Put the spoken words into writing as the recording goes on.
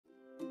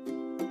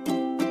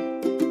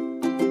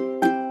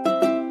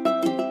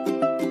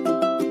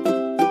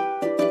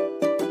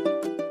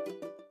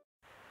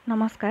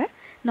নমস্কাৰ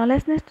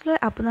নলেজনেষ্টলৈ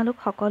আপোনালোক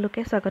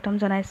সকলোকে স্বাগতম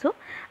জনাইছো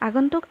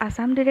আগন্তুক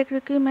আসাম ডাইৰেক্ট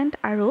ৰিক্ৰুটমেণ্ট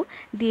আৰু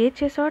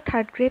DHSৰ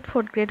 3rd গ্ৰেড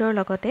 4th গ্ৰেডৰ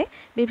লগতে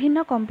বিভিন্ন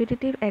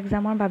কম্পিটিটিভ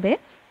এক্সামৰ বাবে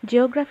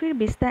জিঅগ্ৰাফিৰ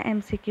 20টা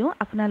MCQ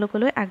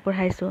আপোনালোকলৈ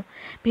আগবঢ়াইছো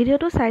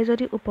ভিডিঅটো চাই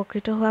যদি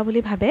উপকৃত হোৱা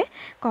বুলি ভাবে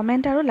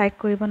কমেন্ট আৰু লাইক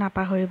কৰিব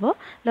নাপাহৰিব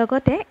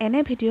লগতে এনে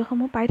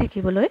ভিডিঅসমূহ পাই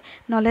থাকিবলৈ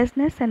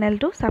নলেজনেষ্ট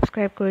চেনেলটো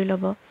সাবস্ক্ৰাইব কৰি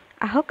ল'ব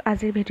আহক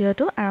আজিৰ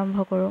ভিডিঅটো আৰম্ভ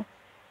কৰো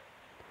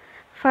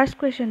First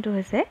question to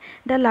hoise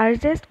the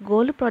largest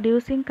gold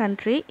producing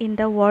country in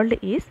the world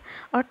is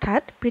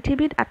অর্থাৎ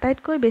পৃথিবীত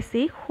আটাইতকৈ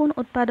বেছি সোণ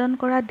উৎপাদন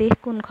কৰা দেশ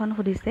কোনখন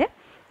সুধিছে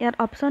ইয়াত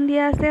অপচন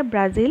দিয়া আছে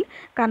Brazil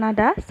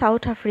Canada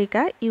south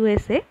Africa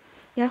USA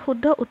ইয়াৰ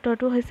শুদ্ধ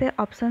উত্তৰটো হৈছে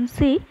option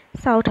C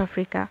south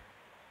Africa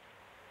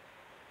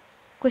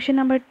Question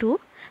number 2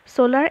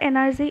 solar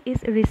energy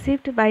is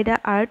received by the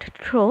earth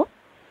through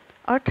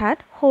অর্থাৎ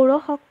সৌৰ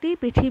শক্তি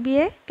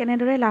পৃথিৱীয়ে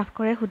কেনেদৰে লাভ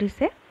কৰে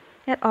সুধিছে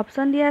ইয়াত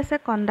অপচন দিয়া আছে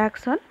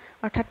কণ্ডাকচন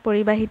অৰ্থাৎ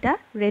পৰিবাহিতা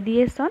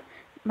ৰেডিয়েশন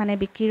মানে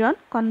বিকিৰণ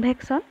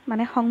কনভেকশন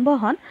মানে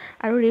সংবহন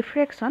আৰু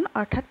ৰিফ্ৰেকশন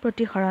অৰ্থাৎ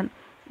প্ৰতিসৰণ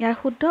ইয়াৰ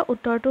শুদ্ধ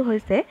উত্তৰটো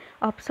হৈছে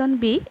অপচন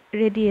বি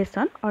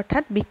ৰেডিয়েশন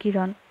অৰ্থাৎ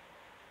বিকিৰণ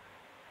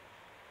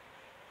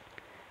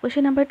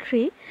Question number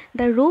 3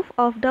 the roof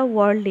of the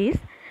world is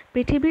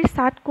পৃথিৱীৰ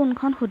ছাদ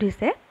কোনখন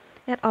সুধিছে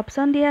ইয়াত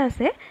অপচন দিয়া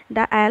আছে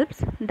the Alps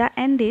the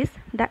Andes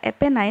the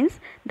Apennines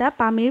the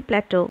Pamir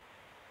Plateau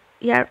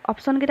year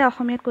option কেইটা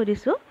অসমীয়াত কৈ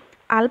দিছো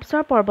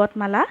আলপছৰ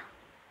পৰ্বতমালা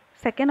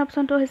Second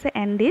option to hoise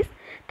Andes,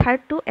 third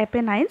to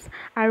Apennines,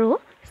 aru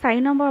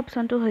 4 number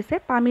option to hoise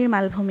Pamir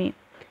Malbhumi.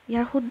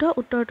 Yar shuddho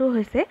uttor to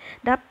hoise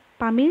the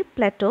Pamir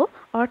Plateau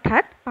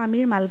orthat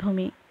Pamir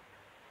Malbhumi.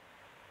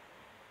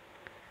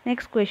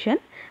 Next question,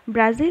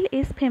 Brazil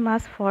is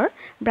famous for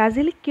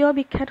Brazil kyo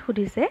bikhyat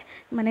hudise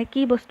mane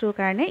ki bostur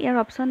karone yar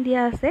option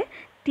dia ase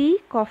tea,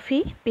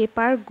 coffee,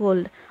 paper,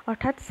 gold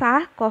orthat sah,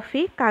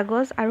 coffee,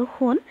 kagoz aru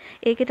hun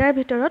eketar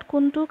bhitorot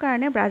kuntu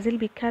karone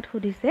Brazil bikhyat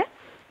hudise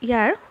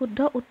ইয়াৰ শুদ্ধ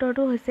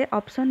উত্তৰটো হৈছে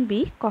option B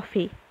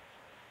coffee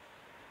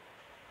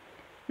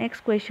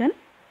next question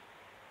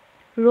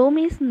Rome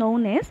is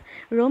known as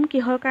Rome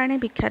কিহৰ কাৰণে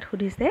বিখ্যাত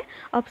সুধিছে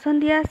option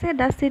দিয়া আছে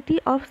দা সিটি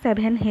of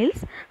 7 hills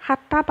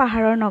সাতটা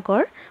পাহাৰৰ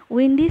নগৰ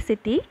উইন্ডি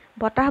সিটি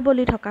বতাহ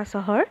বলি থকা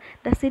চহৰ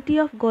দা সিটি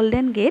অফ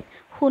গোল্ডেন গেট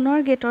সোণৰ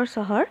গেটৰ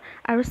চহৰ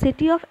আৰু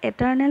সিটি অফ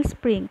এটাৰ্নেল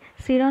স্প্ৰিং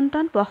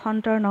চিৰন্তন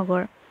বসন্তৰ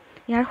নগৰ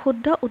ইয়াৰ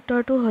শুদ্ধ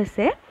উত্তৰটো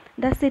হৈছে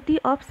The city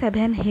of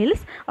 7 hills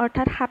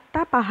অৰ্থাৎ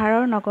সাতটা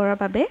পাহাৰৰ নগৰৰ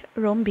বাবে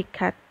ৰোম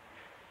বিখ্যাত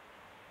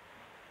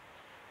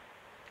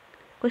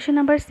Question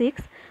number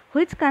 6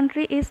 Which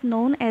country is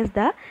known as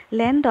the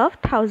land of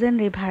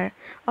 1000 river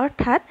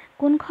অৰ্থাৎ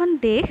কোনখন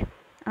দেশ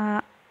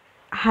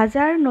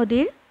হাজাৰ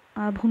নদীৰ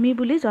ভূমি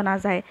বুলি জনা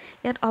যায়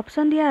ইয়াত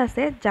অপচন দিয়া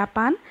আছে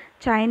জাপান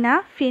চাইনা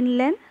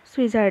ফিনল্যান্ড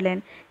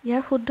সুইজাৰল্যান্ড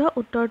ইয়াৰ শুদ্ধ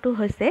উত্তৰটো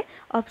হৈছে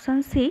option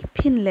C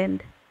Finland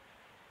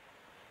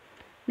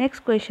Next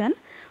question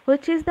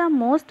Which is the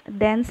most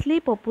densely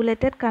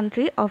populated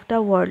country of the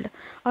world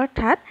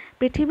অৰ্থাৎ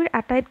পৃথিৱীৰ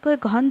আটাইতকৈ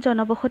ঘন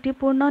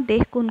জনবসতিপূৰ্ণ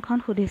দেশ কোনখন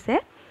সুধিছে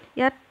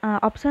ইয়াত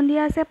অপচন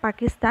দিয়া আছে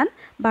পাকিস্তান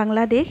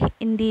বাংলাদেশ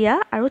ইণ্ডিয়া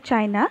আৰু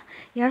চাইনা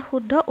ইয়াৰ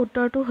শুদ্ধ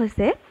উত্তৰটো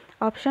হৈছে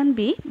অপচন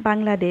বি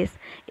বাংলাদেশ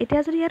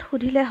এতিয়া যদি ইয়াত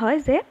সুধিলে হয়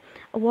যে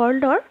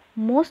ওয়াৰ্ল্ডৰ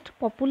most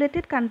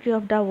populated country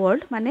of the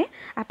world মানে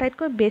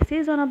আটাইতকৈ বেছি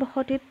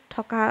জনবসতিত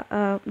থকা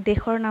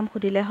দেশৰ নাম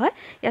সুধিলে হয়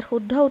ইয়াৰ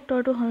শুদ্ধ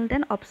উত্তৰটো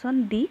হলতেন অপচন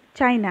ডি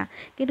চাইনা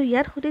কিন্তু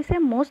ইয়াত সুধিছে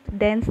most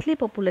densely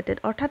populated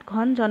অৰ্থাৎ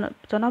ঘন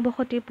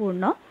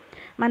জনবসতিপূৰ্ণ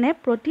মানে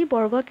প্ৰতি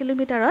বৰ্গ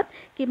কিলোমিটাৰত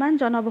কিমান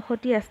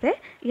জনবসতি আছে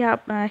ইয়াৰ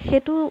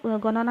হেতু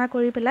গণনা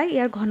কৰি পেলাই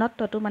ইয়াৰ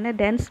ঘনত্বটো মানে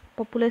ডেন্স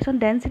পপুলেশন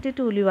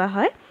ডেন্সিটিটো উলিওৱা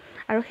হয়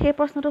আৰু সেই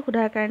প্ৰশ্নটো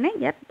সোধাৰ কাৰণে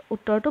ইয়াত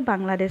উত্তৰটো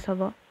বাংলাদেশ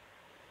হ'ব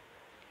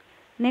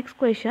next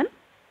question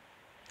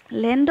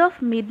Land of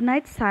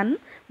Midnight Sun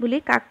বুলি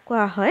কাক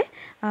কোৱা হয়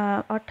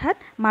অৰ্থাৎ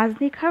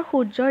মাজনিখাৰ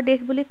সূৰ্যৰ দেশ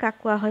বুলি কাক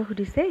কোৱা হয়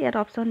সুধিছে ইয়াত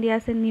অপচন দিয়া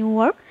আছে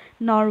New York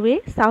Norway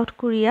south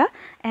Korea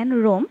and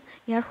Rome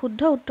ইয়াৰ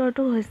শুদ্ধ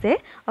উত্তৰটো হৈছে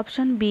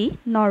option B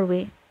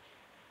Norway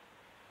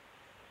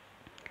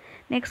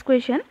Next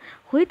question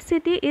Which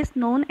city is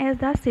known as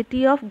the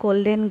city of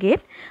golden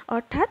gate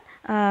অৰ্থাৎ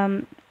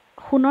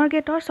সোণৰ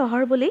গেটৰ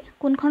চহৰ বুলি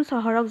কোনখন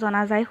চহৰক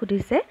জনা যায়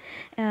সুধিছে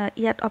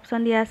ইয়াত অপচন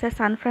দিয়া আছে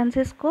সান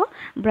ফ্ৰান্সিস্কো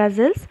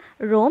ব্ৰাজিলছ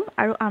ৰোম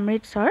আৰু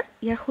অমৃতসৰ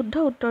ইয়াৰ শুদ্ধ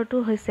উত্তৰটো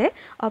হৈছে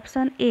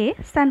option A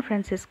sun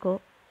Francisco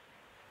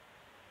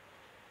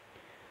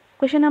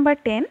Question number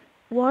 10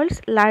 World's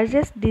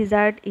largest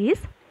desert is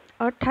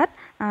অৰ্থাৎ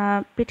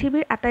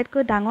পৃথিৱীৰ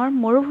আটাইতকৈ ডাঙৰ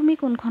মৰুভূমি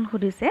কোনখন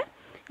সুধিছে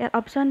ইয়াত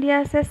অপচন দিয়া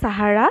আছে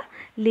সাহাৰা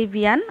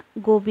লিবিয়ান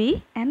গোবি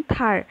এণ্ড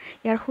থাৰ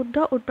ইয়াৰ শুদ্ধ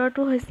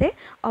উত্তৰটো হৈছে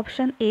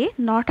অপচন এ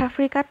নৰ্থ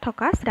আফ্ৰিকাত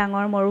থকা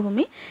ডাঙৰ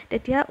মৰুভূমি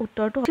তেতিয়া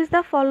উত্তৰটো is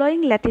the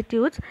following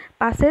latitudes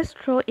passes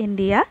through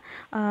India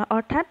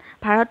অৰ্থাৎ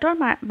ভাৰতৰ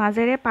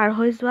মাজেৰে পাৰ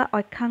হৈ যোৱা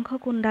অক্ষাংশ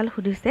কোনডাল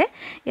সুধিছে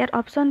ইয়াত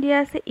অপচন দিয়া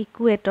আছে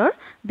ইকুৱেটৰ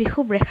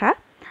বিষুৱ ৰেখা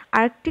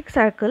আৰ্কটিক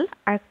সাৰ্কেল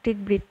আৰ্কটিক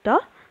বৃত্ত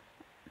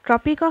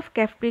ট্ৰপিক অফ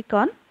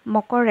কেপ্ৰিকন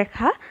মকৰ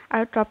ৰেখা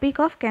আৰু ট্ৰপিক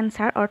অফ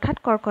কেন্সাৰ অৰ্থাৎ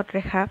কৰ্কট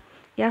ৰেখা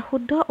ইয়াৰ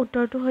শুদ্ধ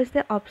উত্তৰটো হৈছে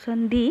option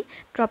D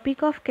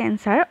tropic of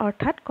cancer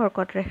অৰ্থাৎ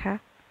কৰ্কট ৰেখা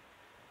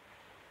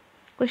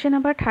Question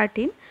number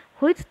 13.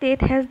 Which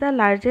state has the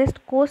largest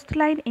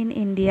coastline in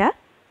India?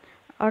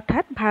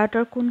 অৰ্থাৎ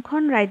ভাৰতৰ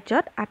কোনখন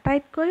ৰাজ্যত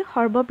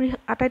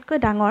আটাইতকৈ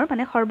ডাঙৰ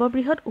মানে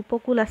সৰ্ববৃহৎ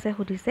উপকূল আছে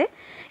সুধিছে।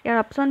 ইয়াৰ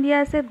অপশ্যন দিয়া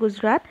আছে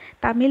গুজৰাট,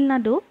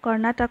 তামিলনাডু,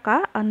 কৰ্ণাটকা,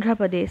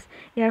 অন্ধ্ৰপ্ৰদেশ।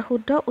 ইয়াৰ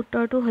শুদ্ধ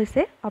উত্তৰটো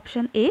হৈছে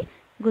option A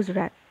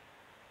Gujarat.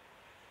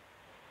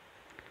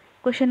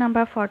 Question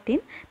number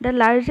 14. The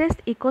largest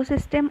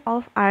ecosystem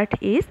of Earth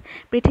is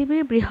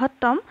পৃথিৱীৰ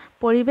বৃহত্তম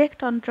পৰিৱেশ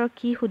তন্ত্ৰ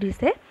কি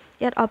সুধিছে।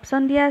 ইয়াত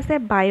অপশ্যন দিয়া আছে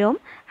বায়'ম,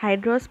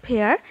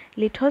 হাইড্ৰস্ফিয়াৰ,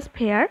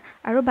 লিথোস্ফিয়াৰ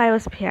আৰু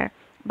বায়'স্ফিয়াৰ।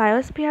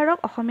 বায়'স্ফিয়াৰক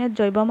অসমীয়াত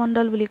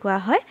জৈৱমণ্ডল বুলি কোৱা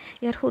হয়।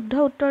 ইয়াত শুদ্ধ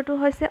উত্তৰটো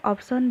হৈছে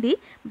অপশ্যন ডি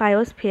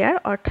বায়'স্ফিয়াৰ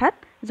অৰ্থাৎ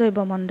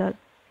জৈৱমণ্ডল।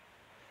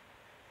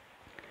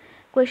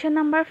 Question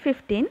number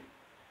 15.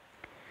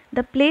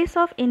 The place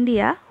of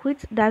India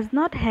which does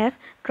not have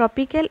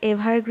tropical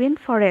evergreen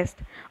forest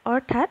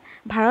অৰ্থাৎ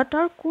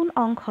ভাৰতৰ কোন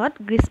অংশত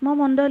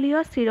গ্ৰীষ্মমণ্ডলীয়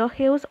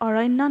চিৰসেউজ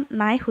অৰণ্য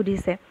নাই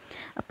সুধিছে।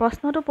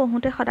 প্ৰশ্নটো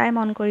পঢ়োঁতে সদায়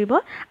মন কৰিব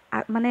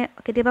মানে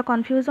কেতিয়াবা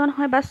কনফিউজন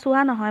হয় বা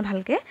চোৱা নহয়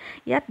ভালকৈ।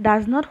 ইয়াত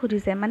ডাজ নট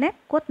সুধিছে মানে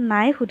ক'ত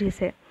নাই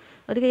সুধিছে।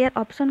 গতিকে ইয়াত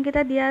অপশ্যন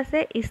কেইটা দিয়া আছে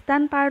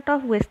ইষ্টাৰ্ণ পাৰ্ট অফ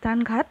ৱেষ্টাৰ্ণ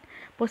ঘাট,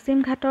 পশ্চিম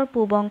ঘাটৰ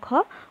পূব অংশ,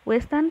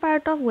 ৱেষ্টাৰ্ণ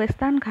পাৰ্ট অফ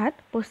ৱেষ্টাৰ্ণ ঘাট,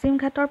 পশ্চিম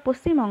ঘাটৰ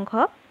পশ্চিম অংশ,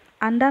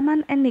 Andaman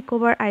and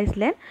Nicobar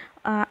island,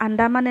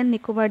 Andaman and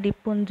Nicobar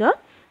দ্বীপপুঞ্জ,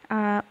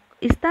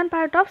 ইষ্টাৰ্ণ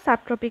পাৰ্ট অফ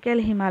ছাবট্ৰপিকেল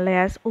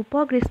হিমালয়াছ, উপ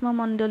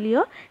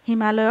গ্ৰীষ্মমণ্ডলীয়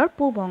হিমালয়ৰ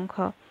পূব অংশ।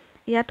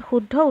 ইয়াত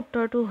শুদ্ধ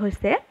উত্তৰটো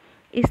হৈছে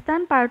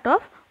ইষ্টাৰ্ণ পাৰ্ট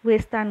অফ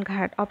ৱেষ্টাৰ্ণ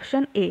ঘাট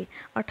অপশ্যন এ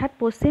অৰ্থাৎ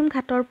পশ্চিম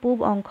ঘাটৰ পূব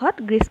অংশত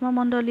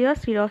গ্ৰীষ্মমণ্ডলীয়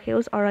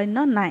চিৰসেউজ অৰণ্য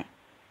নাই।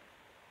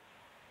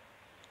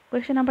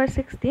 Question number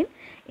 16.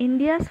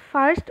 India's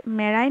first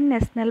marine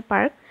national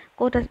park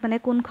ক'ত আছে মানে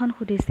কোনখন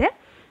সুধিছে।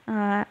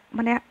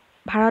 মানে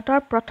ভাৰতৰ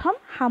প্ৰথম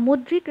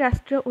সামুদ্ৰিক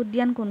ৰাষ্ট্ৰীয়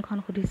উদ্যান কোনখন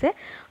সুধিছে।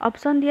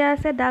 অপশ্যন দিয়া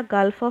আছে দ্য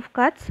গাল্ফ অফ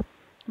কাটছ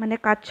মানে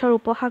কাটছৰ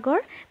উপসাগৰ,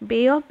 বে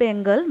অফ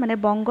বেংগল মানে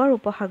বংগৰ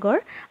উপসাগৰ,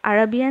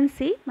 আৰবিয়ান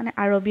চি মানে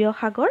আৰবীয়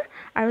সাগৰ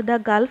আৰু দ্য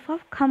গাল্ফ অফ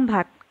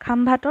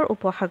খাম্ভাতৰ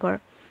উপসাগৰ।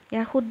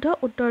 ইয়াৰ শুদ্ধ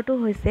উত্তৰটো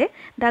হৈছে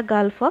দ্য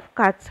গাল্ফ অফ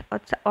কাটছ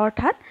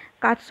অৰ্থাৎ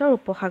কাটছৰ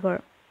উপসাগৰ।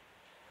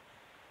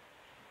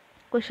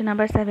 Question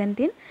number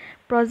 17.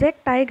 Project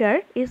Tiger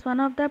is one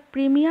of the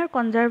premier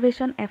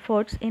conservation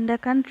efforts in the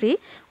country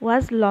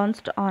was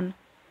launched on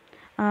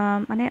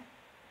মানে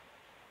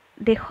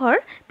দেশৰ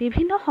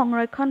বিভিন্ন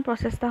সংৰক্ষণ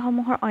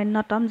প্ৰচেষ্টাসমূহৰ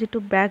অন্যতম যিটো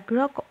ব্যাঘ্ৰ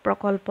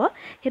প্ৰকল্প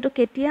সেইটো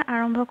কেতিয়া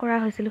আৰম্ভ কৰা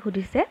হৈছিল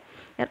সুধিছে।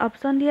 ইয়াত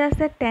অপশ্যন দিয়া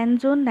আছে 10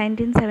 জুন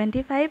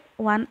 1975,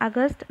 1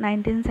 আগষ্ট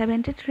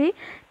 1973,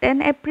 10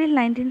 এপ্ৰিল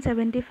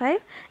 1975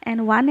 এণ্ড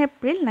 1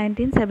 এপ্ৰিল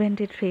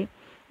 1973।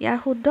 ইয়াৰ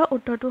শুদ্ধ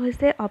উত্তৰটো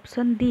হৈছে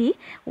option D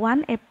 1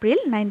 April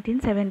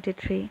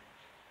 1973।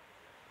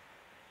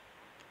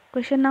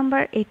 Question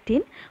number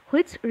 18.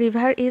 Which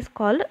river is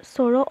called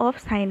Sorrow of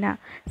China?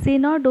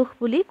 চীনৰ দুখ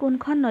বুলি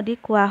কোনখন নদী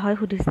কোৱা হয়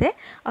সুধিছে।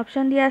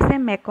 অপশ্যন দিয়া আছে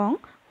মেকং,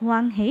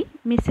 হুৱাংহি,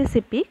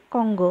 মিছিছিপি,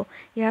 কংগো।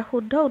 ইয়াৰ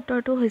শুদ্ধ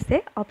উত্তৰটো হৈছে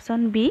option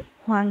B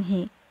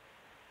হুৱাংহি।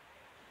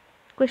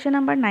 Question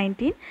number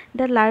 19.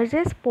 The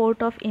largest port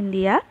of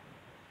India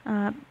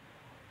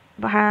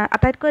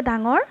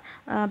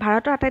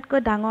ভাৰতৰ আটাইতকৈ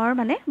ডাঙৰ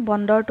মানে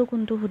বন্দৰটো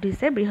কোনটো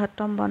সুধিছে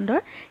বৃহত্তম বন্দৰ।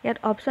 ইয়াত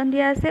অপশ্যন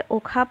দিয়া আছে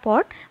ওখা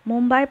port,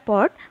 Mumbai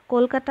port,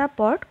 Kolkata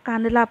port,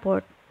 কাণ্ডলা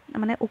port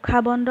মানে ওখা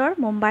বন্দৰ,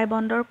 মুম্বাই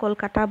বন্দৰ,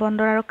 কলকাতা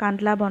বন্দৰ আৰু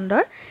কাণ্ডলা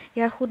বন্দৰ।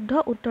 ইয়াৰ শুদ্ধ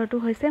উত্তৰটো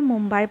হৈছে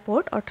মুম্বাই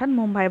পৰ্ট অৰ্থাৎ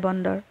মুম্বাই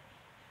বন্দৰ।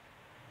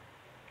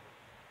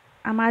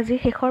 আমাৰ যি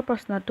শেষৰ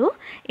প্ৰশ্নটো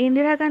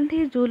Indira Gandhi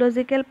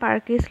zoological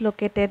park is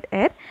located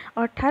at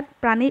অৰ্থাৎ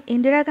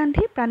ইন্দিৰা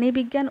গান্ধী প্ৰাণী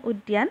বিজ্ঞান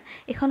উদ্যান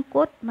এখন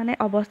ক'ত মানে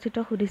অৱস্থিত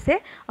সুধিছে।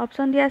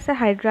 অপশ্যন দিয়া আছে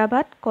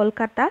হায়দৰাবাদ,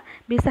 কলকাতা,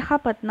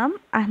 বিশাখাপট্টনম,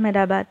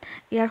 আহমেদাবাদ।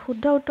 ইয়াৰ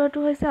শুদ্ধ উত্তৰটো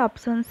হৈছে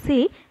অপশ্যন চি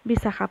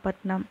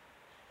বিশাখাপট্টনম।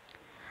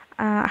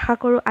 আশা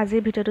কৰোঁ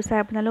আজিৰ ভিডিঅ'টো চাই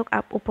আপোনালোক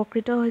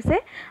উপকৃত হৈছে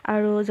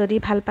আৰু যদি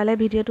ভাল পালে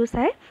ভিডিঅ'টো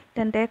চাই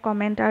তেন্তে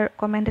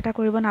কমেণ্ট এটা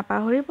কৰিব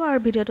নাপাহৰিব আৰু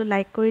ভিডিঅ'টো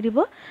লাইক কৰি দিব।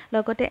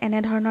 লগতে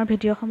এনেধৰণৰ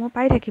ভিডিঅ'সমূহ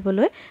পাই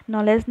থাকিবলৈ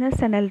নলেজনেছ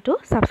চেনেলটো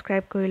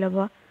ছাবস্ক্ৰাইব কৰি ল'ব।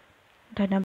 ধন্যবাদ।